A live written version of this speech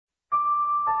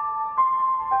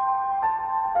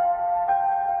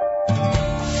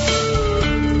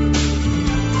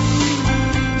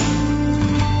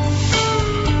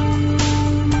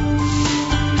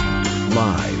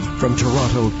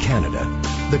Toronto, Canada.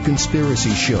 The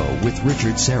Conspiracy Show with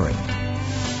Richard Syrett.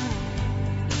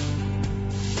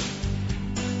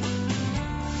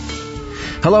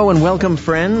 Hello and welcome,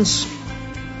 friends,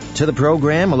 to the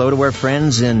program. Hello to our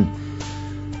friends in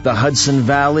the Hudson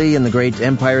Valley in the great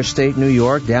Empire State, New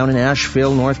York, down in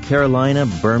Asheville, North Carolina,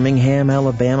 Birmingham,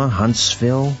 Alabama,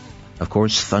 Huntsville, of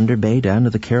course, Thunder Bay down to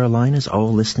the Carolinas,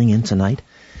 all listening in tonight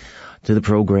to the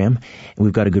program. And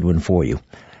we've got a good one for you.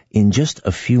 In just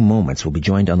a few moments, we'll be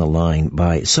joined on the line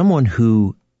by someone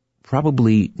who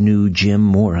probably knew Jim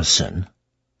Morrison,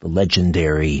 the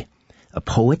legendary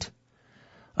poet,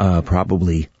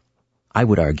 probably, I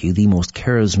would argue, the most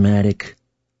charismatic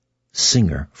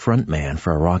singer, frontman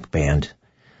for a rock band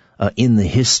in the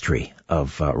history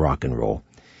of rock and roll.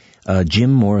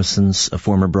 Jim Morrison's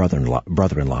former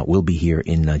brother-in-law will be here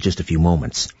in just a few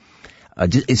moments.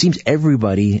 It seems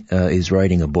everybody is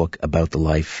writing a book about the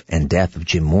life and death of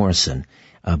Jim Morrison,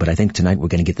 but I think tonight we're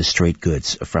going to get the straight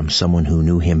goods from someone who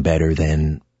knew him better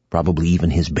than probably even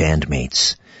his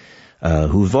bandmates,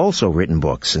 who've also written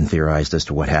books and theorized as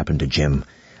to what happened to Jim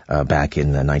back in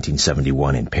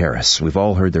 1971 in Paris. We've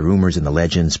all heard the rumors and the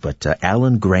legends, but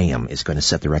Alan Graham is going to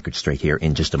set the record straight here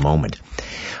in just a moment.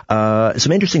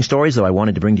 Some interesting stories, though, I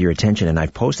wanted to bring to your attention, and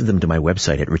I've posted them to my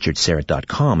website at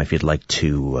richardsyrett.com if you'd like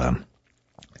to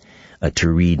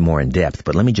read more in depth.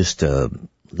 But let me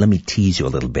tease you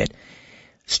a little bit.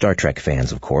 Star Trek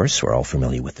fans, of course, are all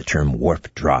familiar with the term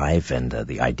warp drive and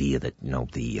the idea that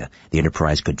the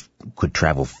Enterprise could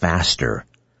travel faster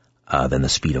than the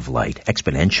speed of light,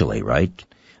 exponentially, right?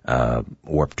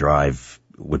 Warp drive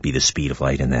would be the speed of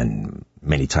light, and then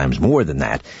many times more than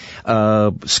that.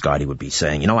 Scotty would be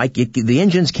saying, the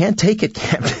engines can't take it,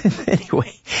 Captain.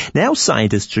 Anyway, now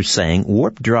scientists are saying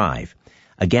warp drive,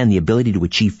 again, the ability to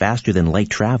achieve faster than light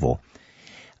travel,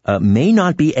 may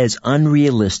not be as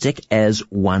unrealistic as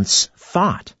once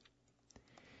thought.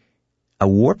 A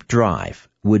warp drive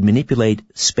would manipulate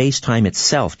space-time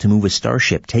itself to move a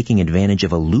starship, taking advantage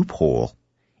of a loophole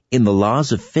in the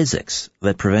laws of physics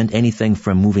that prevent anything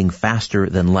from moving faster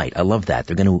than light. I love that.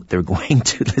 They're going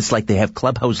to, it's like they have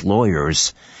clubhouse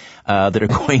lawyers that are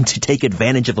going to take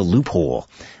advantage of a loophole.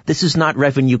 This is not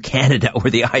Revenue Canada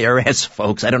or the IRS,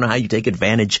 folks. I don't know how you take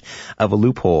advantage of a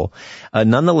loophole.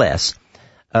 Nonetheless,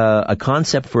 a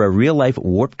concept for a real-life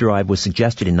warp drive was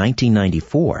suggested in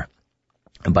 1994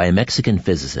 by a Mexican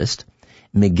physicist,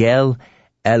 Miguel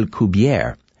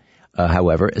Alcubierre.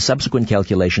 However, subsequent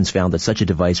calculations found that such a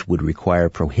device would require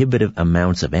prohibitive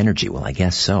amounts of energy. Well, I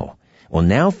guess so. Well,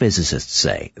 now physicists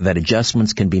say that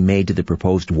adjustments can be made to the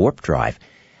proposed warp drive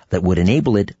that would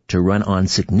enable it to run on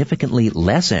significantly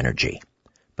less energy,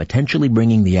 potentially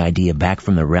bringing the idea back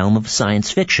from the realm of science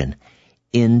fiction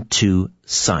into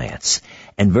science.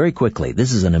 And very quickly,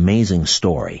 this is an amazing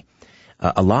story.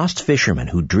 A lost fisherman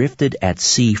who drifted at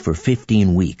sea for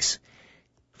 15 weeks.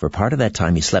 For part of that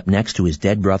time, he slept next to his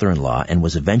dead brother-in-law and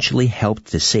was eventually helped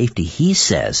to safety, he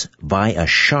says, by a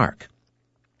shark.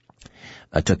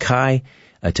 Tokai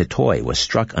Tatoy was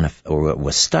stuck on a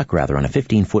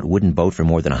 15-foot wooden boat for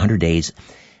more than 100 days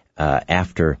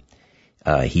after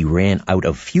he ran out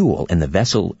of fuel and the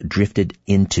vessel drifted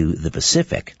into the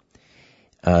Pacific.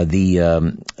 A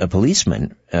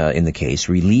policeman in the case,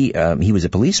 he was a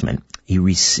policeman. He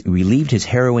relieved his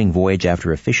harrowing voyage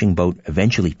after a fishing boat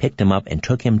eventually picked him up and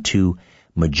took him to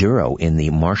Majuro in the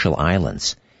Marshall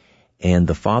Islands. And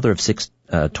the father of 6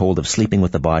 told of sleeping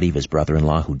with the body of his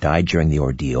brother-in-law who died during the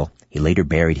ordeal. He later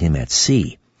buried him at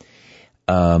sea.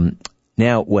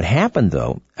 Now, what happened,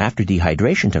 though, after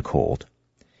dehydration took hold,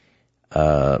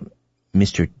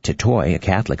 Mr. Tatoy, a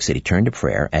Catholic, said he turned to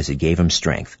prayer as it gave him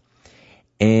strength.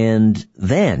 And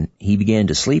then he began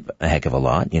to sleep a heck of a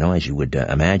lot, as you would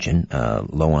imagine,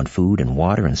 low on food and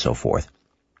water and so forth.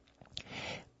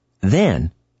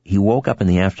 Then he woke up in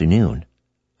the afternoon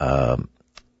to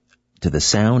the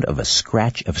sound of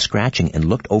scratching and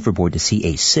looked overboard to see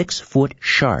a 6-foot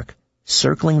shark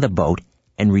circling the boat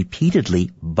and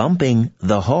repeatedly bumping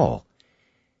the hull.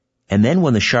 And then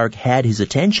when the shark had his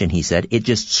attention, he said, it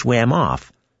just swam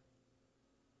off.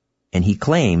 And he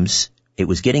claims it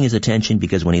was getting his attention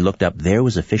because when he looked up, there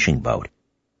was a fishing boat,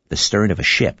 the stern of a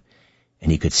ship,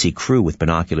 and he could see crew with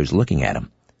binoculars looking at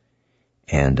him.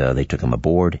 And they took him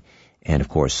aboard, and of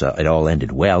course it all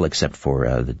ended well, except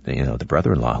for the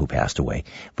brother-in-law who passed away.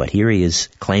 But here he is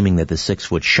claiming that the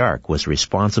 6-foot shark was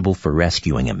responsible for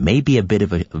rescuing him. Maybe a bit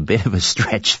of a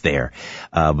stretch there,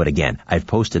 but again, I've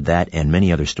posted that and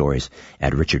many other stories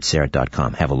at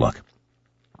richardsyrett.com. Have a look.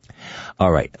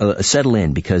 All right, settle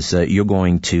in because you're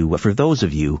going to, for those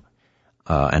of you,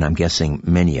 and I'm guessing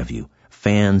many of you,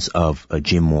 fans of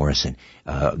Jim Morrison,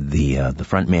 the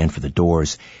front man for the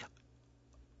Doors,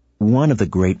 one of the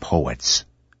great poets.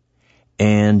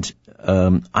 And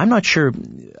I'm not sure,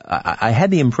 I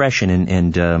had the impression,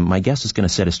 and my guest is going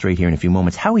to set us straight here in a few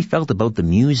moments, how he felt about the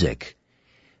music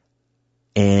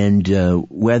and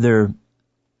whether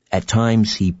at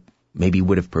times he maybe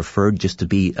would have preferred just to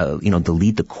be, to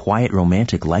lead the quiet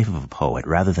romantic life of a poet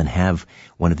rather than have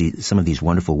some of these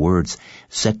wonderful words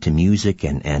set to music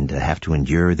and have to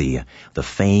endure the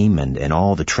fame and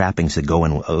all the trappings that go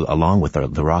along with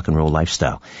the rock and roll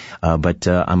lifestyle. But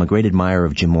I'm a great admirer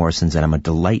of Jim Morrison's, and I'm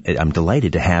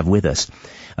delighted to have with us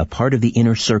a part of the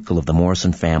inner circle of the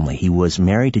Morrison family. He was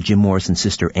married to Jim Morrison's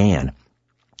sister Anne,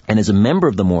 and as a member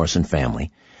of the Morrison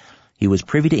family, he was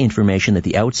privy to information that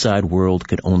the outside world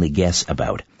could only guess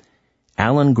about.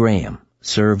 Alan Graham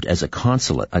served as a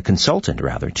consultant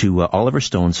to Oliver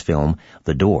Stone's film,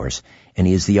 The Doors, and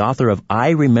he is the author of I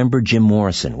Remember Jim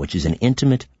Morrison, which is an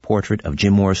intimate portrait of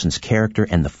Jim Morrison's character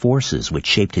and the forces which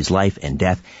shaped his life and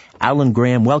death. Alan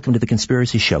Graham, welcome to The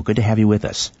Conspiracy Show. Good to have you with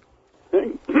us.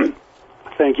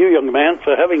 Thank you, young man,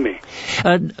 for having me.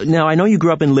 Now, I know you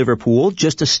grew up in Liverpool,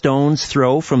 just a stone's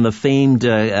throw from the famed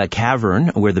cavern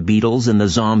where the Beatles and the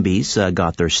Zombies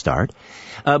got their start.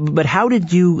 But how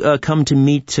did you come to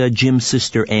meet Jim's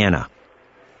sister Anna?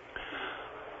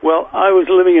 Well, I was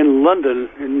living in London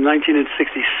in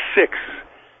 1966,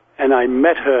 and I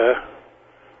met her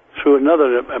through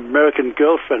another American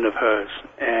girlfriend of hers.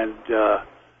 And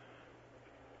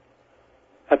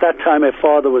at that time, her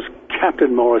father was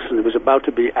Captain Morrison. It was about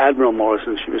to be Admiral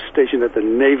Morrison. She was stationed at the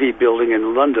Navy building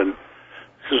in London.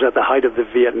 This was at the height of the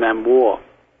Vietnam War.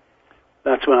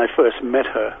 That's when I first met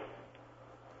her.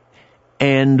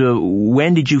 And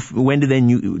when did you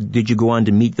go on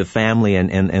to meet the family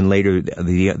and later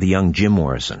the young Jim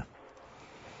Morrison?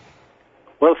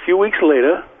 Well, a few weeks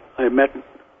later, I met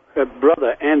her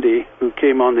brother Andy, who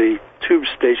came on the tube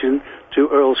station to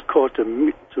Earl's Court to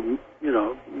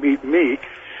meet me.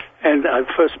 And I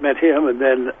first met him, and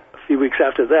then a few weeks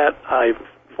after that, I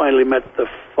finally met the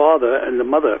father and the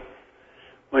mother.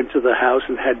 Went to the house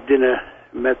and had dinner,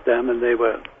 met them, and they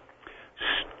were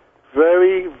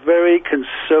very, very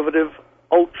conservative,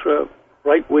 ultra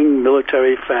right-wing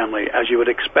military family, as you would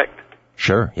expect.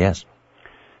 Sure, yes.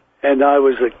 And I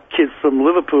was a kid from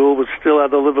Liverpool, but still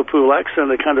had the Liverpool accent.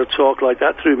 They kind of talked like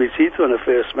that through my teeth when I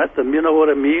first met them. You know what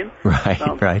I mean? Right.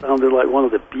 Sounded like one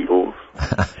of the Beatles.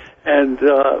 And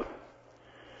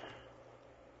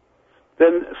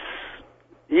then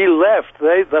he left.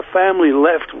 The family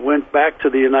left, went back to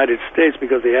the United States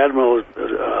because the admiral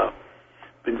had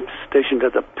been stationed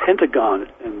at the Pentagon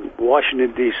in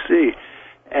Washington, D.C.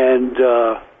 And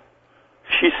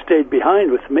she stayed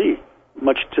behind with me,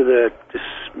 much to their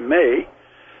dismay,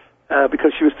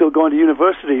 because she was still going to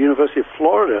University of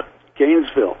Florida,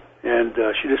 Gainesville. And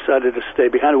she decided to stay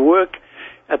behind and work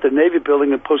at the Navy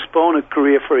building and postpone her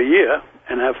career for a year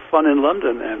and have fun in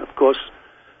London. And, of course,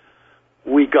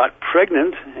 we got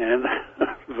pregnant, and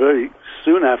very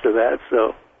soon after that,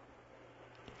 so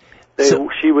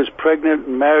she was pregnant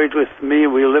and married with me.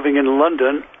 We were living in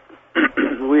London.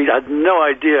 We had no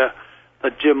idea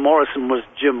that Jim Morrison was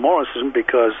Jim Morrison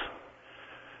because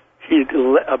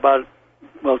about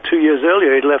 2 years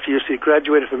earlier, he'd left UC,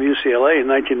 graduated from UCLA in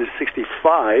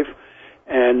 1965,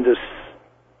 and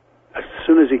as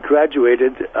soon as he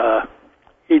graduated,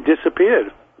 he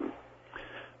disappeared.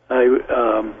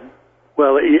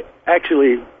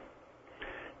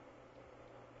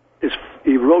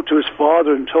 He wrote to his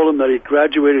father and told him that he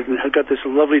graduated and had got this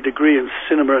lovely degree in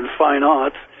cinema and fine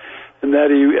arts, and that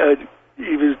he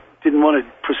didn't want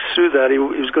to pursue that. He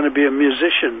was going to be a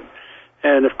musician,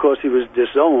 and of course he was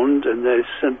disowned, and they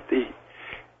sent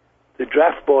the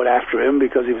draft board after him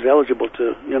because he was eligible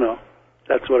to,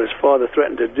 that's what his father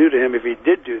threatened to do to him if he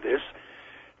did do this,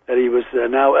 that he was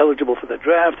now eligible for the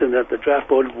draft and that the draft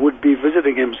board would be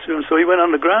visiting him soon. So he went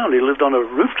underground. He lived on a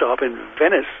rooftop in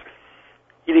Venice,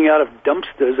 eating out of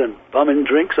dumpsters and bumming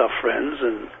drinks off friends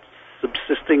and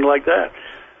subsisting like that.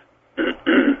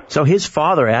 So his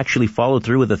father actually followed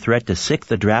through with a threat to sic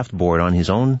the draft board on his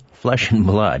own flesh and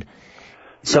blood.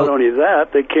 So, not only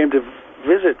that, they came to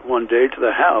visit one day to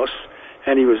the house,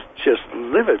 and he was just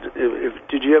livid.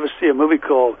 Did you ever see a movie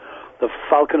called The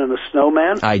Falcon and the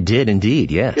Snowman? I did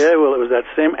indeed, yes. Yeah, well, it was that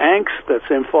same angst, that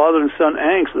same father and son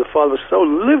angst. The father was so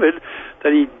livid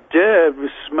that he dared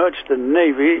besmirch the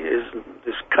Navy,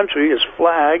 this country, his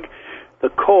flag, the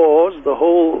cause, the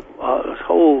whole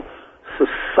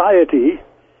society,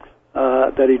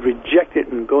 that he'd reject it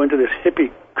and go into this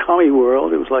hippie commie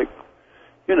world. It was like,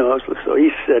 so he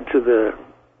said to the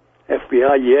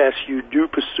FBI, yes, you do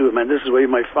pursue him, and this is where you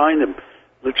might find him.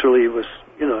 literally was,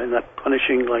 in that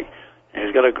punishing, like,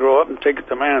 he's got to grow up and take it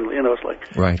to man. It's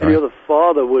like any other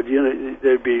father would,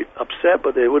 they'd be upset,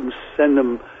 but they wouldn't send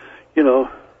them,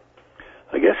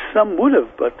 I guess some would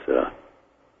have, but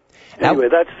anyway,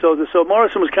 so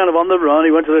Morrison was kind of on the run.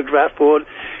 He went to the draft board,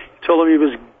 told them he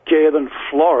was gayer than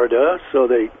Florida, so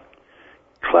they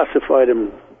classified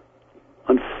him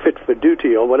unfit for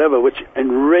duty or whatever, which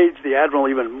enraged the admiral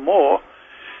even more.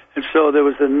 And so there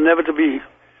was the never-to-be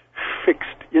fixed,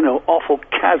 awful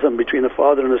chasm between the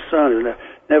father and the son, and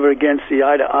never again see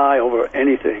eye to eye over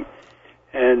anything.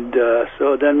 And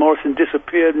so then Morrison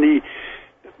disappeared, and he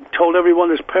told everyone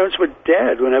his parents were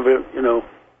dead whenever,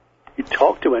 he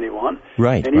talked to anyone.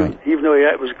 Right, and even though he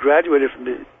was graduated from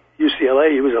the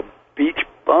UCLA, he was a beach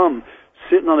bum,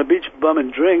 sitting on a beach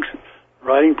bumming drinks,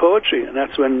 writing poetry. And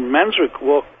that's when Manzarek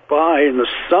walked by in the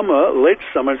summer, late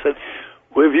summer, and said,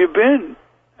 "Where have you been?"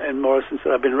 And Morrison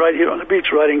said, "I've been right here on the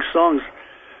beach writing songs."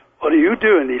 "What are you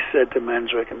doing?" he said to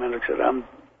Manzarek. And Manzarek said,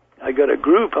 I got a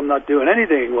group. I'm not doing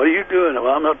anything. "What are you doing?"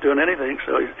 "Well, I'm not doing anything."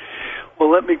 So he said,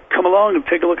 "Well, let me come along and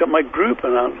take a look at my group,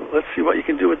 and let's see what you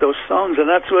can do with those songs." And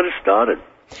that's where it started.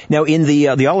 Now, in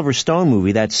the Oliver Stone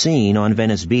movie, that scene on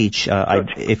Venice Beach,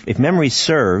 if memory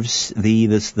serves,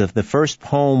 the first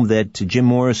poem that Jim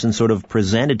Morrison sort of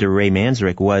presented to Ray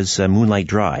Manzarek was Moonlight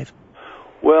Drive.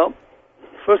 Well,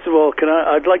 first of all,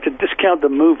 I'd like to discount the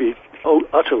movie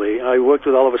utterly. I worked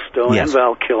with Oliver Stone and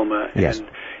Val Kilmer, and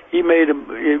he made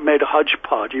a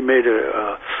hodgepodge. He made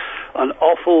an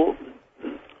awful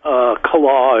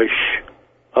collage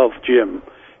of Jim.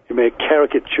 He made a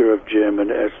caricature of Jim,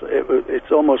 and it's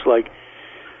almost like,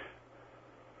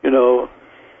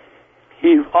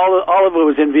 Oliver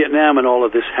was in Vietnam and all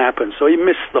of this happened, so he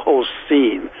missed the whole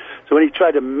scene. So when he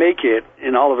tried to make it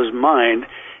in Oliver's mind,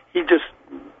 he just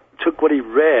took what he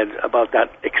read about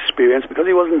that experience because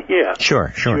he wasn't here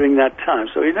during that time.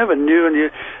 So he never knew,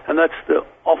 and that's the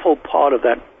awful part of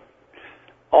that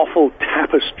awful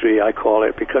tapestry, I call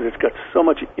it, because it's got so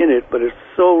much in it, but it's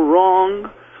so wrong.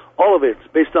 All of it's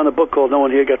based on a book called No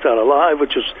One Here Gets Out Alive,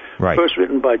 which was first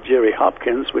written by Jerry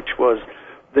Hopkins, which was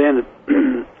then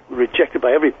rejected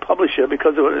by every publisher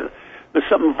because there's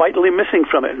something vitally missing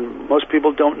from it, and most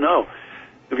people don't know.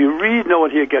 If you read No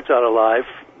One Here Gets Out Alive,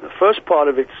 the first part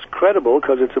of it's credible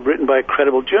because it's written by a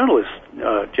credible journalist,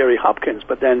 Jerry Hopkins,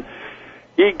 but then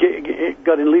he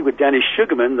got in league with Danny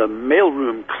Sugarman, the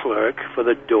mailroom clerk for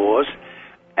the Doors,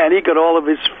 and he got all of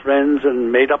his friends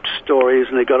and made up stories,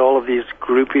 and they got all of these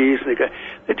groupies.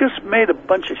 They just made a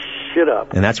bunch of shit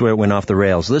up. And that's where it went off the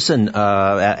rails. Listen,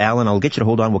 Alan, I'll get you to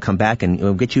hold on. We'll come back and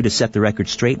we'll get you to set the record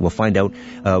straight. We'll find out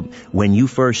when you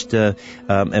first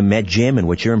met Jim and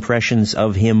what your impressions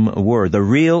of him were. The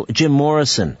real Jim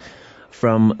Morrison,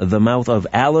 from the mouth of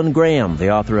Alan Graham,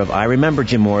 the author of I Remember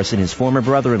Jim Morrison, his former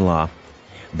brother-in-law.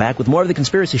 Back with more of The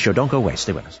Conspiracy Show. Don't go away.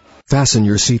 Stay with us. Fasten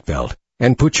your seatbelt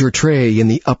and put your tray in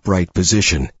the upright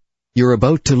position. You're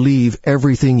about to leave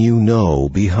everything you know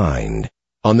behind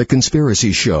on The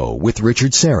Conspiracy Show with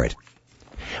Richard Serrett.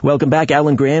 Welcome back.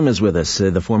 Alan Graham is with us,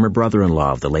 the former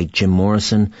brother-in-law of the late Jim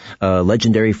Morrison,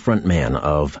 legendary frontman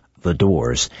of The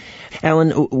Doors.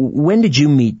 Alan, when did you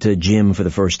meet Jim for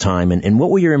the first time, and what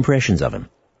were your impressions of him?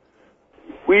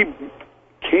 We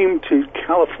came to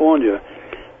California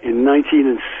in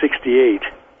 1968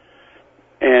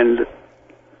 and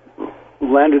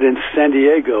landed in San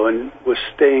Diego and was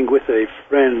staying with a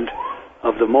friend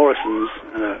of the Morrisons,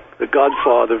 the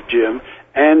godfather of Jim,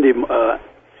 Andy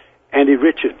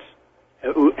Richards.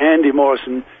 Andy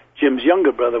Morrison, Jim's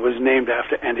younger brother, was named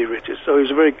after Andy Richards. So he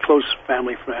was a very close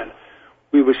family friend.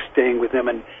 We were staying with him,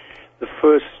 and the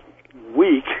first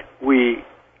week we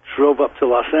drove up to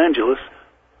Los Angeles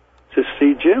to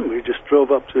see Jim. We just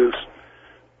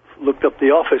looked up the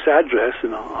office address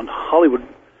on Hollywood,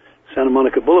 Santa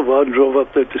Monica Boulevard, and drove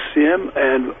up there to see him.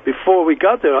 And before we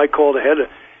got there, I called ahead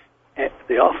at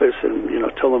the office and,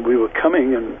 told them we were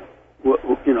coming and,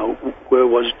 where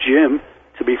was Jim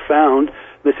to be found.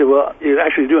 They said, well, he was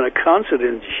actually doing a concert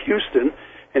in Houston,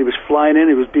 and he was flying in.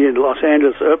 He was being in Los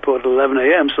Angeles airport at 11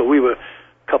 a.m., so we were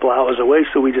a couple hours away,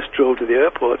 so we just drove to the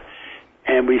airport.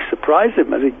 And we surprised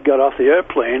him as he got off the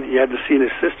airplane. He hadn't seen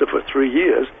his sister for 3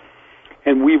 years.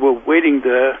 And we were waiting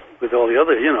there with all the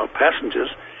other, passengers.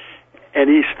 And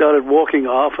he started walking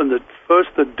off, and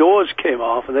the doors came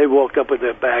off, and they walked up with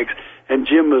their bags, and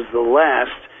Jim was the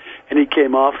last. And he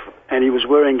came off, and he was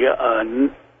wearing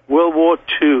a World War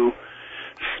II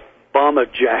bomber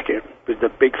jacket with the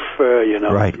big fur,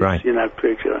 Right. In that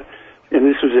picture. And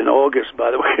this was in August,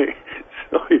 by the way.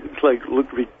 So it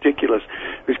looked ridiculous.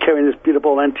 He was carrying this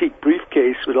beautiful antique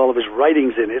briefcase with all of his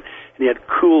writings in it, and he had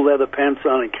cool leather pants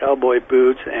on and cowboy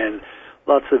boots and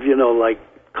lots of, like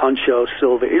Concho,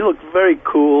 Silver. He looked very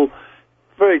cool,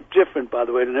 very different, by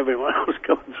the way, than everyone else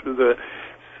coming through there.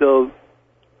 So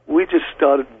we just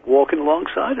started walking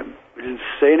alongside him. We didn't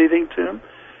say anything to him.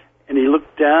 And he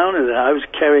looked down, and I was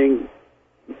carrying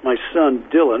my son,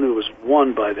 Dylan, who was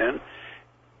 1 by then,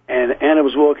 and Anna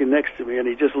was walking next to me, and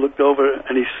he just looked over,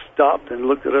 and he stopped and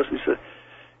looked at us, and he said,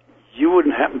 "You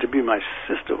wouldn't happen to be my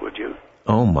sister, would you?"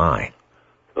 Oh, my.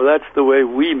 So that's the way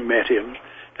we met him.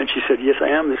 And she said, "Yes, I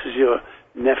am. This is your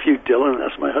nephew, Dylan, and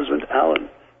that's my husband, Alan.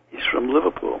 He's from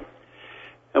Liverpool."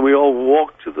 And we all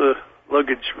walked to the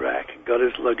luggage rack and got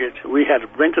his luggage. We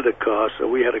had rented a car, so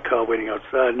we had a car waiting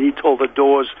outside, and he told the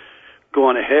doors, "Go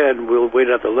on ahead, and we'll wait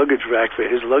at the luggage rack for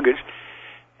his luggage."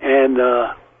 And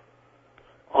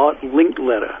Art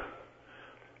Linkletter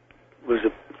was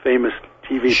a famous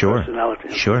TV personality.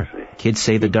 Sure. Kids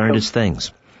say the darndest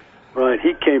things. Right.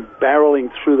 He came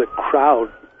barreling through the crowd,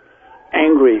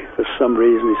 angry for some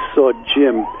reason. He saw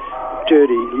Jim,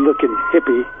 dirty-looking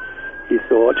hippie, he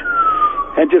thought,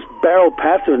 and just barreled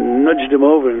past him and nudged him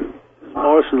over. And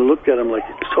Morrison looked at him like,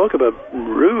 talk about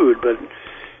rude, but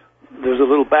there's a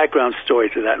little background story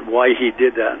to that and why he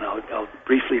did that, and I'll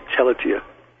briefly tell it to you.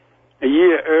 A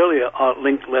year earlier, Art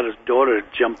Linkletter's daughter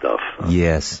had jumped off.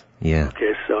 Yes, yeah.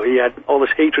 Okay, so he had all this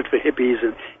hatred for hippies,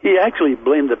 and he actually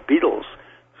blamed the Beatles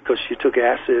because she took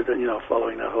acid, and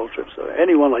following that whole trip. So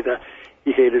anyone like that,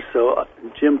 he hated. So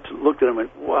Jim looked at him and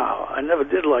went, "Wow, I never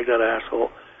did like that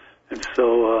asshole." And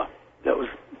so that was,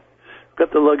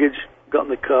 got the luggage, got in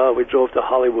the car, we drove to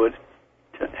Hollywood,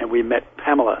 and we met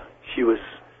Pamela. She was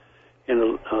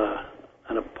in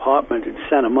an apartment in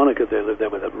Santa Monica. They lived there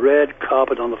with a red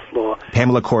carpet on the floor.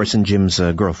 Pamela Corson, Jim's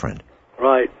girlfriend.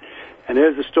 Right. And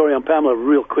there's the story on Pamela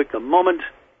real quick. The moment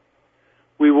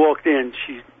we walked in,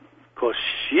 of course,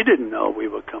 she didn't know we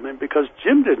were coming because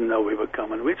Jim didn't know we were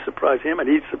coming. We'd surprise him and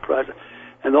he'd surprise her.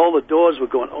 And all the doors were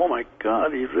going, "Oh, my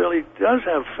God, he really does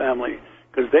have family."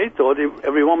 Because they thought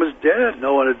everyone was dead.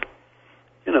 No one had,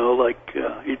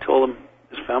 he told them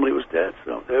his family was dead.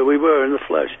 So there we were in the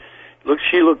flesh.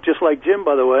 She looked just like Jim,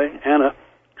 by the way, Anna.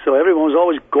 So everyone was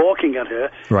always gawking at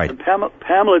her. Right. And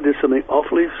Pamela did something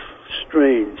awfully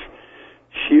strange.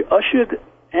 She ushered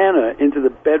Anna into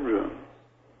the bedroom,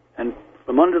 and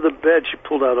from under the bed she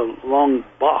pulled out a long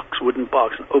wooden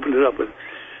box, and opened it up with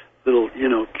little,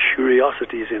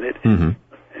 curiosities in it. Mm-hmm.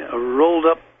 A rolled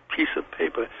up piece of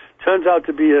paper. Turns out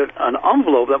to be an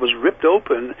envelope that was ripped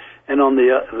open, and on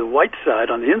the white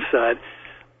side, on the inside,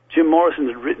 Jim Morrison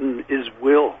had written his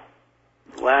will.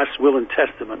 Last will and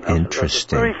testament.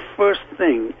 Interesting. That was the very first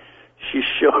thing she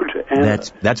showed to Anna.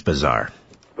 That's bizarre.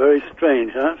 Very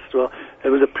strange, huh? So it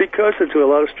was a precursor to a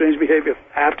lot of strange behavior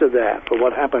after that, for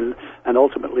what happened, and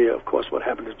ultimately, of course, what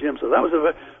happened to Jim. So that was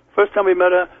the first time we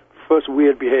met her, first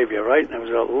weird behavior, right? And there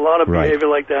was a lot of behavior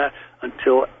like that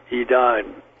until he died.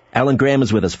 Alan Graham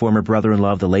is with us, former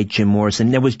brother-in-law of the late Jim Morrison.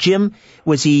 Now, was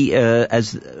he,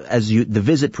 as the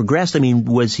visit progressed,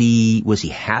 was he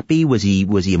happy? Was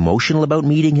he emotional about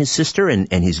meeting his sister and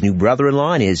his new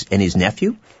brother-in-law and his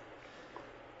nephew?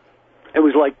 It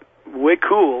was like way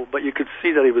cool, but you could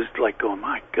see that he was like going,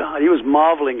 "My God," he was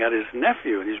marveling at his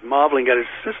nephew, and he was marveling at his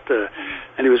sister,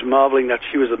 and he was marveling that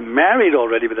she was married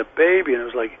already with a baby, and it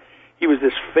was like, he was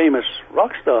this famous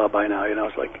rock star by now,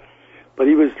 it's like, but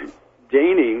he was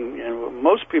deigning, and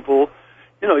most people,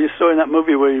 you saw in that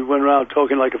movie where he went around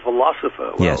talking like a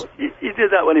philosopher. Well, yes. He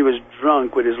did that when he was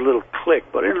drunk with his little clique,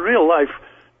 but in real life,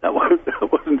 that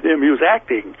wasn't him. He was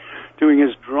acting, doing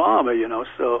his drama,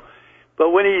 so,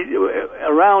 but when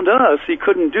around us, he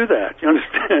couldn't do that, you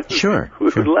understand? Sure. We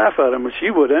would laugh at him, but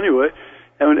she would anyway,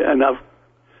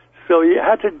 so he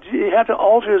had to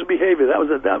alter his behavior. That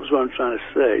was what I'm trying to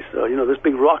say. So this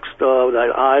big rock star,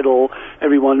 that idol,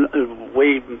 everyone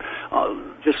waiting,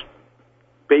 just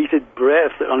bated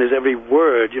breath on his every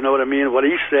word. You know what I mean? What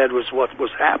he said was what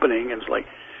was happening, and it's like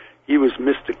he was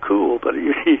Mr. Cool, but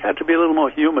he had to be a little more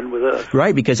human with us.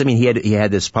 Right, because he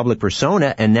had this public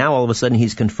persona, and now all of a sudden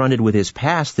he's confronted with his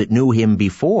past that knew him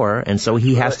before, and so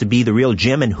he has to be the real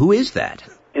Jim. And who is that?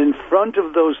 In front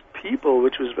of those people,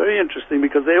 which was very interesting,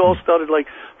 because they all started like,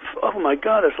 "Oh my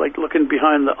God, it's like looking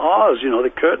behind the Oz, the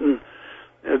curtain,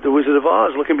 the Wizard of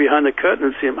Oz, looking behind the curtain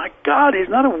and seeing, my God, he's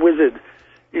not a wizard,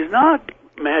 he's not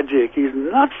magic, he's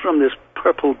not from this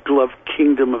purple glove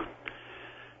kingdom of,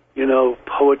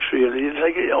 poetry, and he's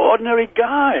like an ordinary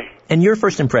guy." And your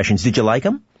first impressions, did you like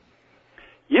him?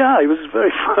 Yeah, he was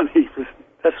very funny.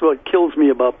 That's what kills me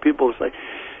about people. It's like,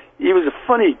 he was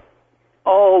funny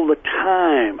all the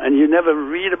time, and you never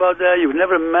read about that. You would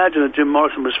never imagine that Jim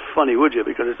Morrison was funny, would you?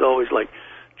 Because it's always like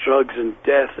drugs and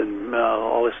death and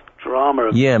all this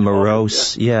drama. Yeah,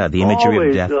 morose. Yeah, the imagery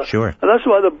Always, of death. Sure. And that's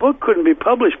why the book couldn't be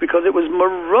published, because it was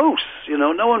morose.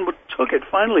 No one took it.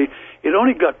 Finally, it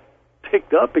only got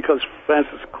picked up because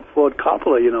Francis Ford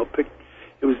Coppola, picked.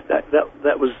 It was that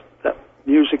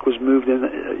music was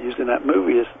used in that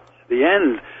movie at the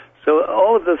end. So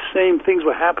all of the same things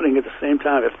were happening at the same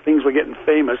time. If things were getting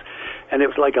famous, and it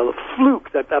was like a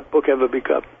fluke that book ever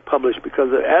became published,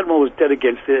 because the Admiral was dead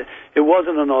against it. It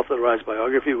wasn't an authorized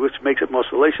biography, which makes it more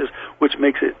salacious, which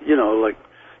makes it, like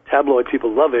tabloid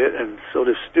people love it, and so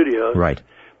does studios. Right.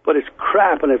 But it's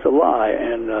crap and it's a lie,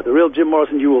 and the real Jim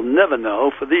Morrison you will never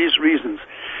know for these reasons.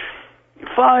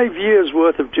 5 years'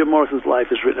 worth of Jim Morrison's life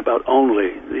is written about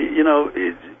only.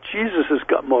 Jesus has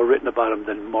got more written about him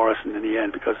than Morrison in the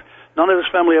end, because none of his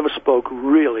family ever spoke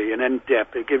really and in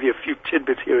depth. They give you a few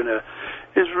tidbits here and there.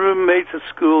 His roommates at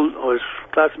school or his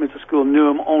classmates at school knew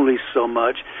him only so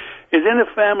much. His inner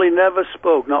family never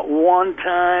spoke, not one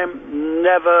time,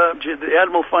 never. The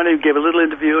Admiral finally gave a little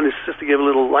interview, and his sister gave a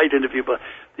little light interview, but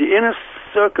the inner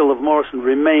circle of Morrison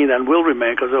remained and will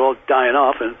remain, because they're all dying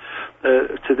off, and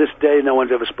to this day no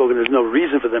one's ever spoken. There's no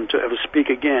reason for them to ever speak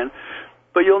again.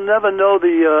 But you'll never know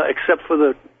except for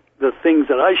the things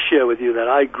that I share with you, that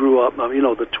I grew up,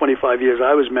 the 25 years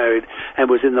I was married and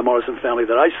was in the Morrison family,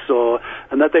 that I saw,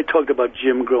 and that they talked about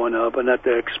Jim growing up, and that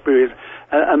their experience,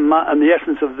 and the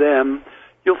essence of them.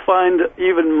 You'll find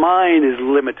even mine is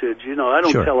limited. I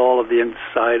don't tell all of the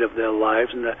inside of their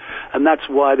lives, and that's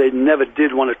why they never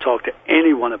did want to talk to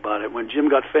anyone about it. When Jim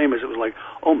got famous, it was like,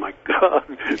 oh my God,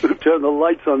 turn the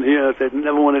lights on here. They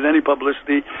never wanted any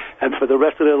publicity, and for the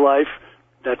rest of their life,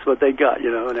 that's what they got,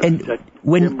 And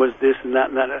Jim was this and that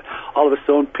and that. Oliver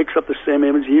Stone picks up the same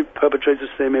image. He perpetrates the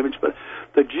same image. But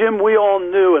the Jim we all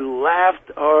knew and laughed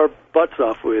our butts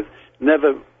off with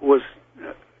never was,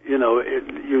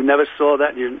 you never saw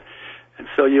that. And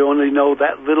so you only know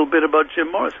that little bit about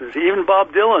Jim Morrison. Even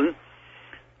Bob Dylan,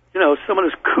 someone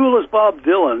as cool as Bob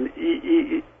Dylan,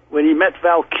 he when he met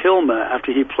Val Kilmer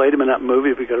after he played him in that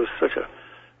movie, because it was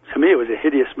to me, it was a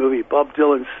hideous movie. Bob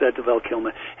Dylan said to Val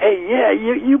Kilmer, "Hey, yeah,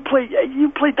 you played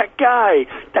that guy,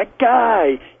 that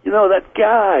guy.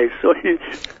 So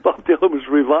Bob Dylan was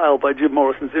reviled by Jim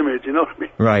Morrison's image. You know what I mean?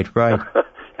 Right.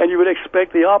 And you would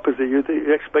expect the opposite. You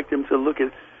expect him to look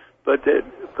at, but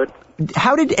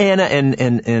how did Anna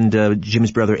and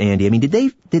Jim's brother Andy? I mean,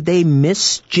 did they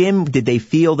miss Jim? Did they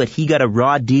feel that he got a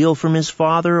raw deal from his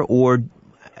father, or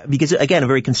because again, a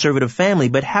very conservative family?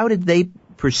 But how did they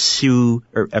pursue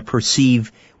or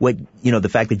perceive what, the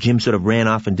fact that Jim sort of ran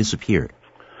off and disappeared?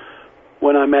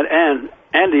 When I met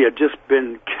Andy had just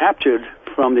been captured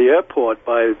from the airport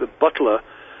by the butler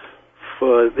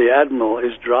for the Admiral,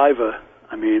 his driver.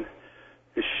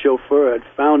 His chauffeur had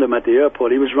found him at the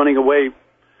airport. He was running away,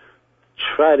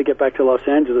 tried to get back to Los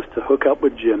Angeles to hook up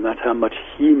with Jim. That's how much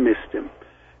he missed him.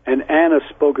 And Anna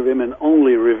spoke of him in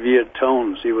only revered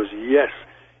tones. He was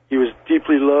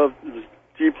deeply loved, he was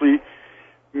deeply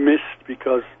missed,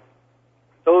 because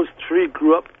those three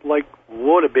grew up like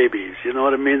water babies, you know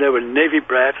what I mean? They were Navy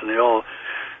brats, and they all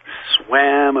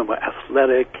swam and were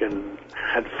athletic and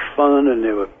had fun, and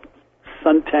they were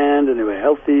suntanned, and they were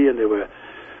healthy, and they were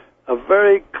a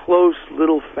very close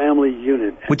little family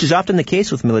unit. Which is often the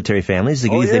case with military families.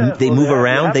 They move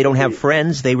around, they don't have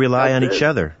friends, they rely on each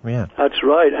other. Yeah, that's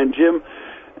right. And Jim,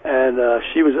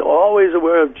 she was always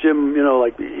aware of Jim,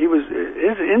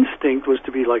 his instinct was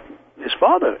to be like his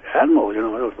father,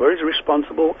 Admiral, very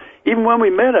responsible. Even when we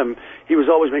met him, he was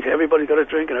always making everybody got a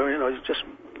drink, and he just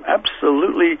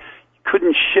absolutely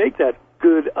couldn't shake that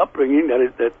good upbringing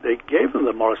that they gave him,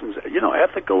 the Morrisons,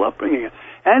 ethical upbringing.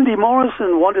 Andy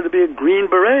Morrison wanted to be a Green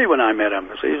Beret when I met him.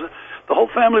 So the whole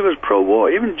family was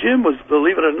pro-war. Even Jim was,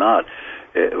 believe it or not.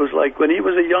 It was like when he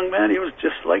was a young man, he was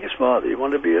just like his father. He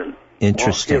wanted to be a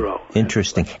hero.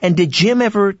 Interesting. And did Jim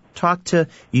ever talk to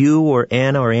you or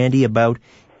Anna or Andy about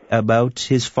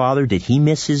his father? Did he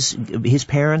miss his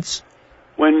parents?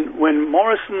 When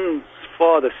Morrison's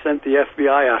father sent the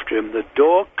FBI after him, the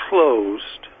door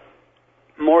closed.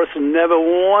 Morrison never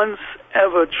once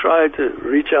ever tried to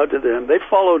reach out to them. They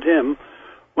followed him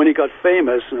when he got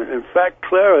famous. In fact,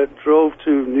 Clara drove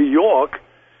to New York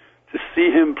to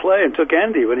see him play, and took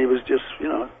Andy when he was just,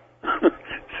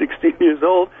 16 years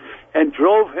old, and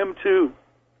drove him to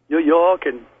New York,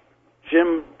 and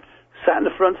Jim sat in the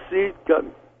front seat, got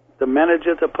the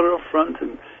manager to put her up front,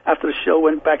 and after the show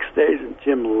went backstage, and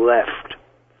Jim left.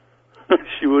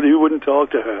 He wouldn't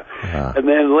talk to her. Uh-huh. And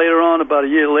then later on, about a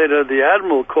year later, the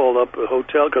Admiral called up a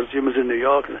hotel because Jim was in New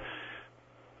York, and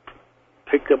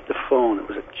picked up the phone. It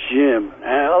was Jim.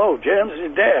 "Hello, Jim, this is your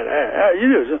dad. How are you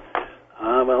doing?"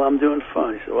 Well, I'm doing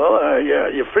fine. He said, well, yeah,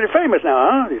 you're pretty famous now,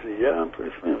 huh? He said, yeah, I'm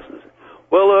pretty famous. And I said,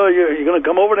 well, you're going to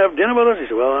come over and have dinner with us? He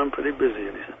said, well, I'm pretty busy.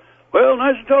 And he said, well,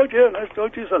 nice to talk to you. Nice to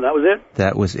talk to you, son. That was it.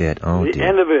 That was it. Oh, the dear.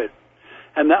 end of it.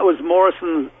 And that was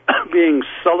Morrison being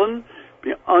sullen,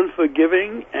 being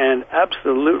unforgiving, and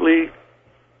absolutely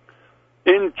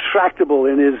intractable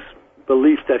in his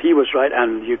belief that he was right.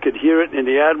 And you could hear it in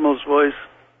the Admiral's voice.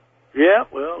 Yeah,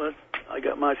 well, I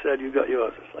got my side, you got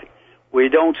yours. It's like, we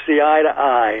don't see eye to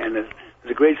eye. And there's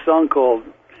a great song called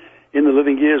In the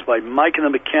Living Years by Mike and the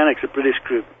Mechanics, a British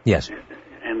group. Yes.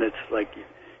 And it's like,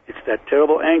 it's that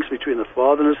terrible angst between the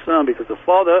father and the son, because the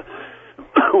father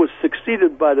was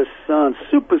succeeded by the son,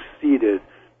 superseded,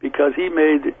 because he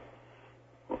made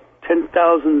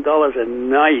 $10,000 a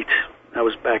night. That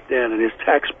was back then, and his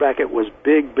tax bracket was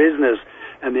big business,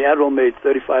 and the Admiral made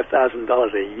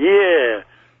 $35,000 a year,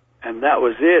 and that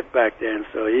was it back then.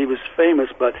 So he was famous,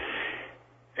 but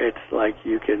it's like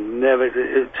you can never,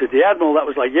 to the Admiral, that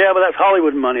was like, yeah, but that's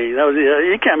Hollywood money. That was,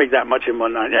 you can't make that much in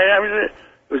one night. It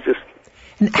was just.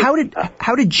 And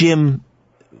how did Jim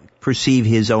perceive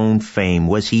his own fame?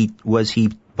 Was he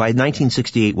by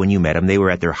 1968 when you met him, they were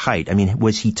at their height? I mean,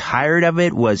 was he tired of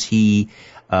it? Was he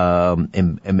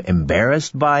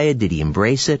embarrassed by it? Did he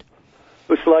embrace it?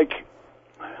 It's like,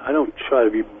 I don't try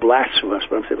to be blasphemous,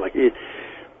 but I'm saying like,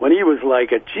 when he was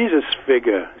like a Jesus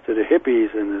figure to the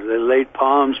hippies and they laid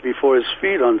palms before his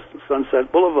feet on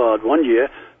Sunset Boulevard one year,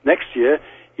 next year,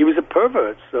 he was a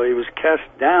pervert. So he was cast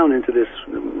down into this,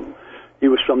 he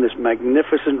was from this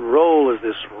magnificent role as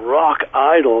this rock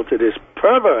idol to this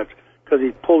pervert because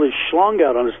he pulled his schlong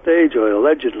out on the stage, or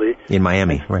allegedly. In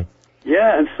Miami, right.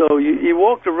 Yeah, and so he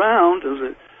walked around.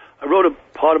 I wrote a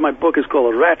part of my book is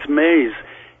called A Rat's Maze,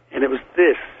 and it was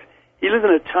this. He lived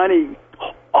in a tiny,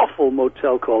 awful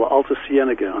motel called Alta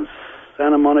Cienega on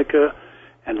Santa Monica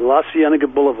and La Cienega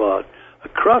Boulevard.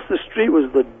 Across the street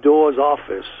was the door's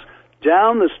office.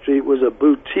 Down the street was a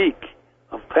boutique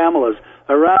of Pamela's.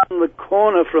 Around the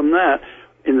corner from that,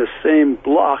 in the same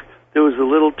block, there was a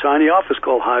little tiny office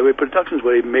called Highway Productions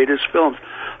where he made his films.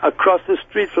 Across the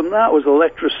street from that was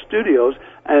Electra Studios,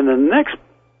 and the next,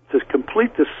 to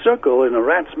complete the circle in the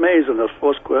Rat's Maze in the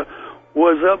Foursquare,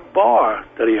 was a bar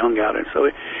that he hung out in. So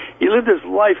he lived his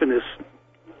life in this,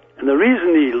 and the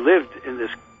reason he lived in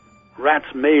this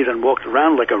Rat's Maze and walked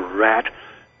around like a rat,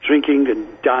 drinking and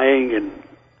dying and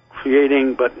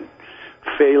creating but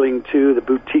failing too, the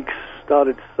boutiques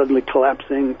started suddenly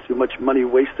collapsing, too much money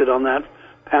wasted on that.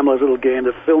 Pamela's little game,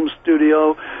 the film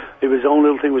studio, his own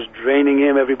little thing was draining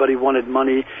him. Everybody wanted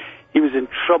money. He was in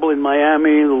trouble in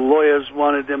Miami. The lawyers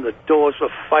wanted him. The doors were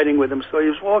fighting with him. So he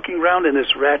was walking around in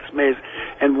this rat's maze.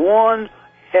 And one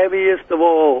heaviest of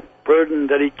all burden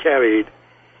that he carried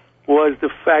was the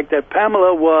fact that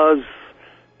Pamela was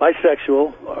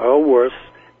bisexual, or worse,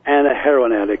 and a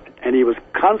heroin addict. And he was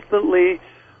constantly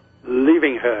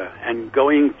leaving her and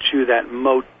going to that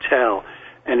motel.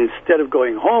 And instead of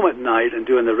going home at night and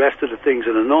doing the rest of the things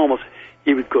in the normals,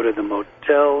 he would go to the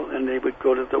motel and they would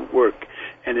go to the work.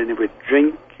 And then he would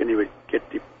drink and he would get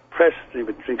depressed and he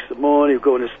would drink some more and he would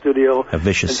go in the studio. A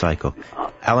vicious cycle.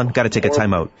 Alan, got to take a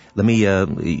time out. Let me,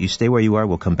 you stay where you are.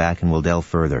 We'll come back and we'll delve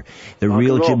further. The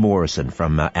real Jim Morrison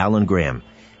from Alan Graham.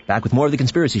 Back with more of The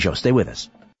Conspiracy Show. Stay with us.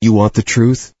 You want the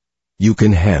truth? You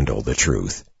can handle the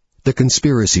truth. The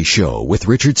Conspiracy Show with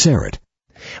Richard Serrett.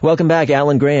 Welcome back.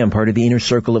 Alan Graham, part of the inner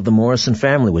circle of the Morrison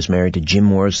family, was married to Jim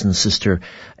Morrison's sister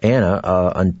Anna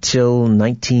until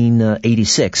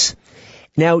 1986.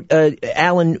 Now,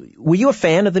 Alan, were you a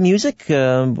fan of the music?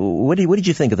 What did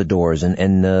you think of the Doors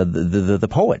and the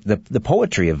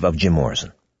poetry of Jim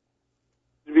Morrison?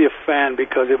 To be a fan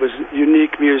because it was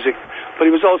unique music, but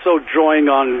he was also drawing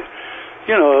on,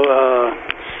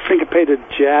 syncopated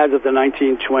jazz of the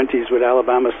 1920s with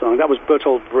Alabama song. That was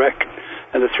Bertolt Brecht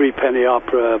and the Three Penny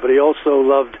Opera. But he also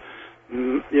loved,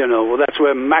 that's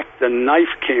where Mac the Knife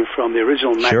came from, the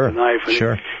original Mac the Knife. And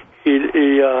sure. He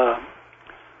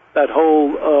that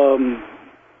whole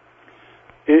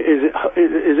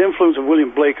his influence of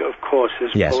William Blake, of course,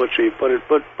 his poetry.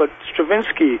 But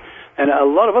Stravinsky and a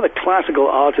lot of other classical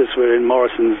artists were in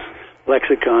Morrison's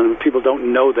lexicon. People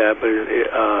don't know that, but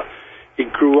he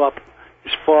grew up.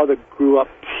 His father grew up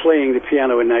playing the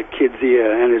piano in that kid's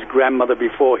ear, and his grandmother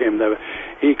before him.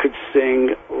 He could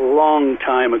sing a long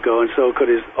time ago, and so could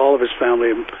all of his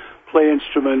family play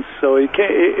instruments. So it's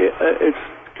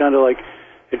kind of like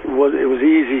it was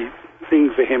easy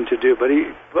thing for him to do. But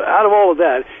out of all of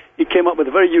that, he came up with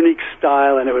a very unique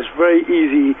style, and it was very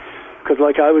easy because,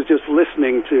 like, I was just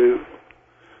listening to,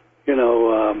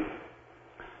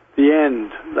 the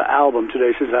end, the album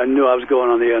today, since I knew I was going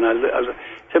on the end.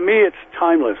 To me, it's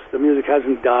timeless. The music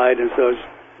hasn't died, and so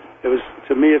it was.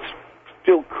 To me, it's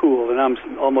still cool, and I'm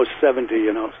almost 70,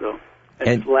 so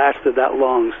it's lasted that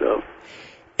long. So.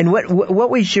 And what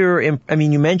was your? I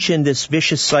mean, you mentioned this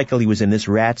vicious cycle he was in, this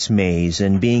rat's maze,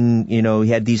 and being, he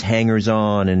had these hangers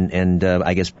on, and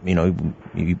I guess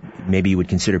maybe you would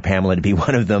consider Pamela to be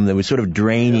one of them that was sort of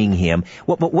draining him.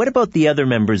 What about the other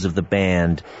members of the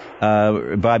band,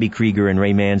 Bobby Krieger and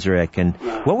Ray Manzarek, and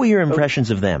what were your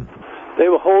impressions of them? They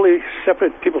were wholly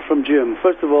separate people from Jim.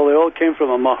 First of all, they all came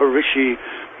from a Maharishi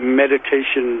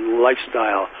meditation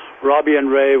lifestyle. Robbie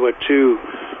and Ray were two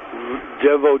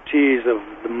devotees of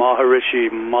the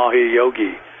Maharishi Mahi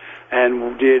Yogi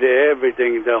and did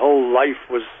everything. Their whole life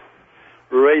was,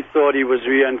 Ray thought he was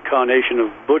reincarnation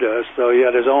of Buddha, so he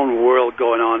had his own world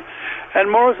going on.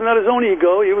 And Morrison had his own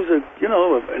ego. He was an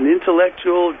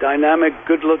intellectual, dynamic,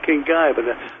 good-looking guy, but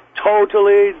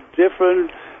totally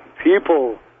different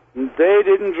people. They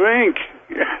didn't drink.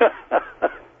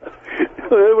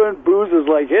 They weren't boozers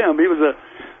like him.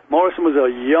 Morrison was a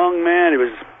young man. He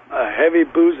was a heavy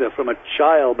boozer from a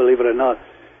child, believe it or not.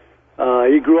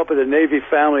 He grew up in a Navy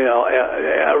family.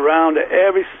 Around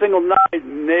every single night,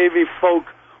 Navy folk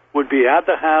would be at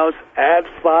the house at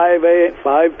 5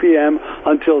 p.m.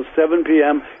 until 7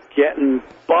 p.m. getting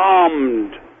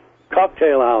bombed.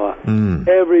 Cocktail hour.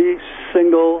 Every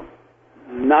single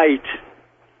night.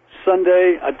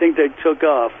 Sunday, I think they took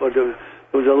off. Or there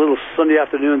was a little Sunday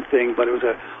afternoon thing, but it was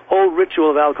a whole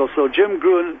ritual of alcohol. So Jim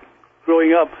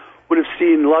growing up would have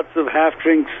seen lots of half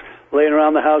drinks laying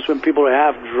around the house when people were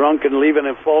half drunk and leaving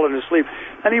and falling asleep,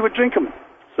 and he would drink them.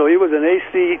 So he was an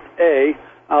ACA,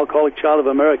 Alcoholic Child of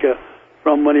America,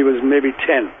 from when he was maybe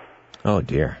 10. Oh,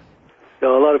 dear.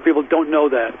 So a lot of people don't know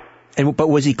that. But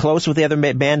was he close with the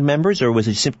other band members, or was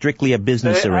it strictly a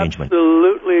business arrangement?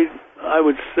 Absolutely, I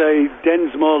would say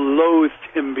Densmore loathed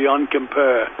him beyond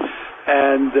compare.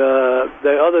 And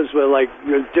the others were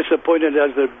disappointed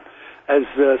as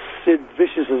Sid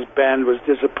Vicious's band was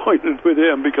disappointed with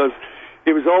him, because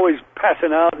he was always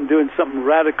passing out and doing something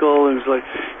radical. And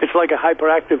it's like a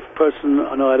hyperactive person.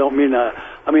 No, I don't mean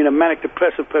I mean a manic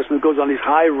depressive person who goes on these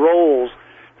high rolls,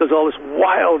 does all this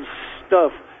wild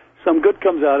stuff. Some good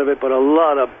comes out of it, but a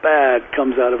lot of bad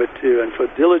comes out of it too. And for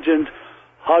diligent,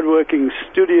 hardworking,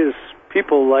 studious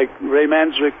people like Ray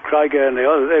Manzarek, Krieger, and the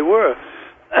others, they were.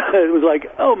 It was